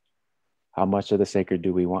that, how much of the sacred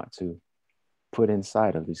do we want to put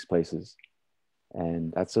inside of these places?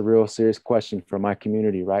 And that's a real serious question for my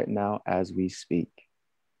community right now as we speak.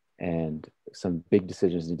 And some big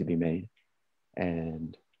decisions need to be made.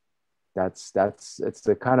 And it's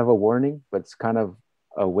a kind of a warning, but it's kind of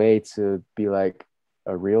a way to be like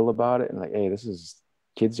real about it. And like, hey,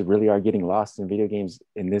 kids really are getting lost in video games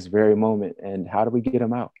in this very moment. And how do we get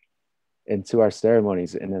them out into our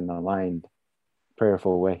ceremonies in an aligned,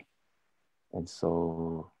 prayerful way? And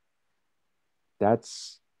so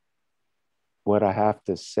that's what I have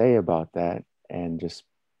to say about that, and just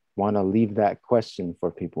want to leave that question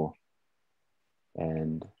for people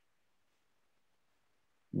and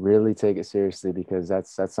really take it seriously, because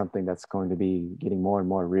that's something that's going to be getting more and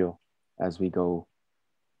more real as we go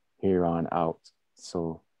here on out.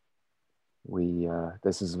 So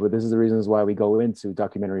this is the reasons why we go into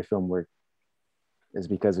documentary film work, is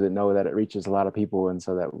because we know that it reaches a lot of people, and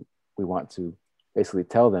so that we want to basically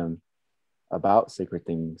tell them about sacred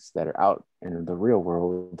things that are out in the real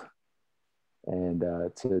world, and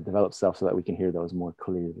to develop self so that we can hear those more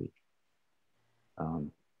clearly.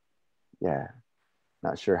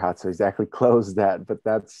 Not sure how to exactly close that, but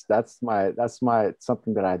that's my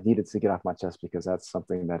something that I needed to get off my chest, because that's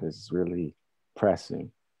something that is really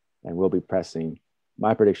pressing and will be pressing.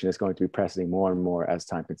 My prediction is going to be pressing more and more as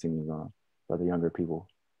time continues on for the younger people.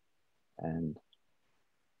 And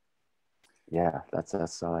yeah, that's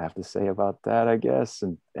all I have to say about that, I guess.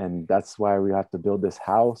 And that's why we have to build this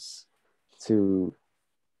house to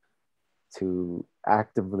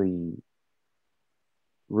actively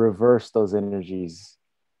reverse those energies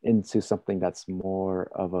into something that's more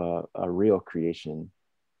of a real creation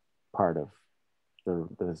part of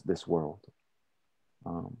this world,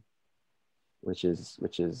 which is,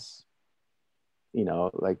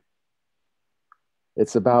 like,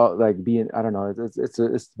 it's about like being, I don't know,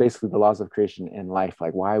 it's basically the laws of creation and life,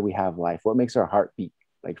 like why we have life, what makes our heart beat,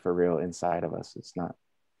 like for real inside of us. It's not,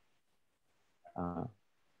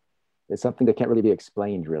 it's something that can't really be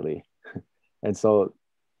explained really. And so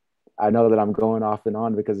I know that I'm going off and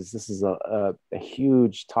on because this is a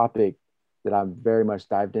huge topic that I'm very much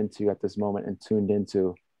dived into at this moment and tuned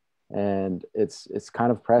into. And it's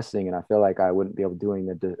kind of pressing, and I feel like I wouldn't be able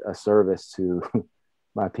doing a service to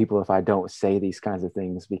my people if I don't say these kinds of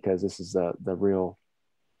things, because this is a real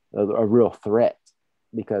threat.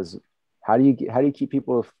 Because how do you keep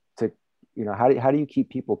people to, how do you keep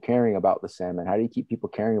people caring about the salmon? How do you keep people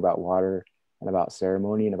caring about water and about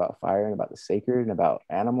ceremony and about fire and about the sacred and about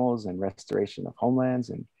animals and restoration of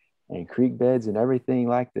homelands and creek beds and everything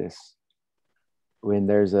like this, when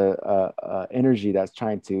there's a energy that's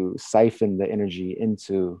trying to siphon the energy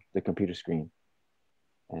into the computer screen?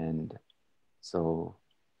 And so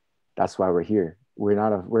that's why we're here. We're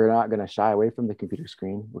not going to shy away from the computer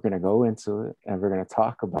screen. We're going to go into it, and we're going to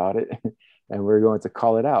talk about it, and we're going to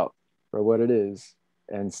call it out for what it is,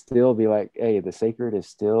 and still be like, hey, the sacred is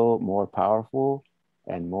still more powerful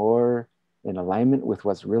and more in alignment with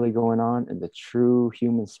what's really going on in the true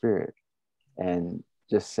human spirit. And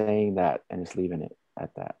just saying that and just leaving it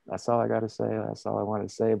at that. That's all I got to say. That's all I wanted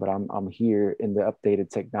to say. But I'm here in the updated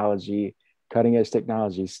technology, cutting edge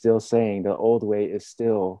technology, still saying the old way is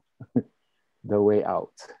still the way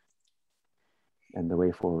out and the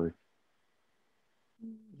way forward.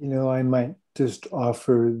 I might just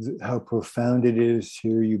offer how profound it is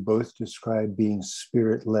here. You both describe being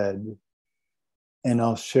spirit-led. And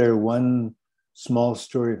I'll share one small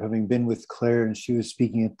story of having been with Claire, and she was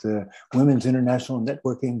speaking at the Women's International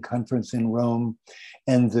Networking Conference in Rome.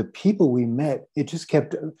 And the people we met,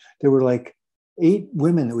 there were like 8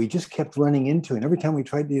 women that we just kept running into. And every time we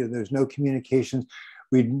tried to, there's no communications.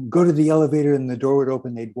 We'd go to the elevator and the door would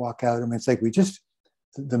open, they'd walk out. I mean, it's like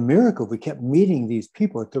the miracle, we kept meeting these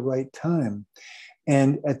people at the right time.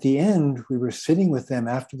 And at the end, we were sitting with them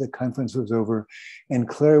after the conference was over, and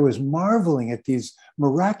Claire was marveling at these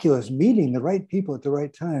miraculous meeting the right people at the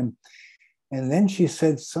right time. And then she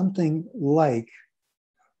said something like,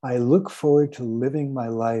 I look forward to living my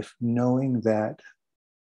life knowing that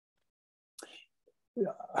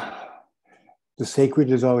the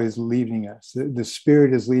sacred is always leading us, the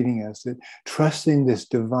spirit is leading us, that trusting this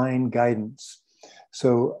divine guidance.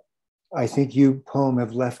 So I think you, Pom,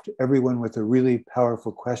 have left everyone with a really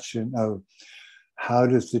powerful question of how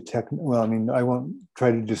does the well, I mean, I won't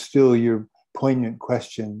try to distill your poignant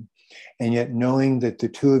question, and yet knowing that the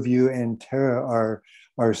two of you and Tara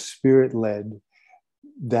are spirit-led,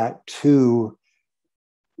 that too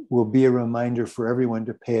will be a reminder for everyone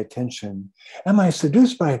to pay attention. Am I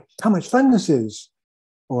seduced by how much fun this is?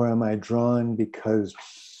 Or am I drawn because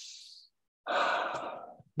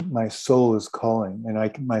my soul is calling,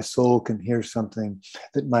 and my soul can hear something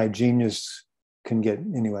that my genius can get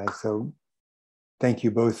anyway? So thank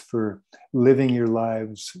you both for living your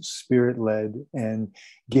lives spirit-led and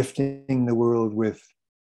gifting the world with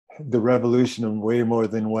the revolution of way more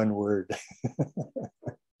than one word.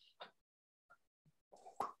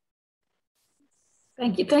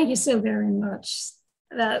 Thank you so very much.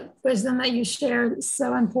 That wisdom that you shared is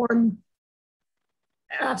so important.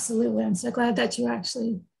 Absolutely. I'm so glad that you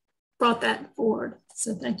actually brought that forward.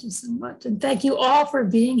 So thank you so much. And thank you all for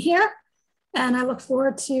being here. And I look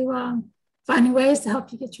forward to finding ways to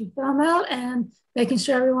help you get your film out and making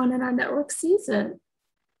sure everyone in our network sees it.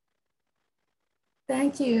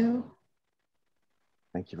 Thank you.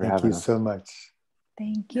 Thank you for having us. Thank you so much.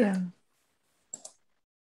 Thank you.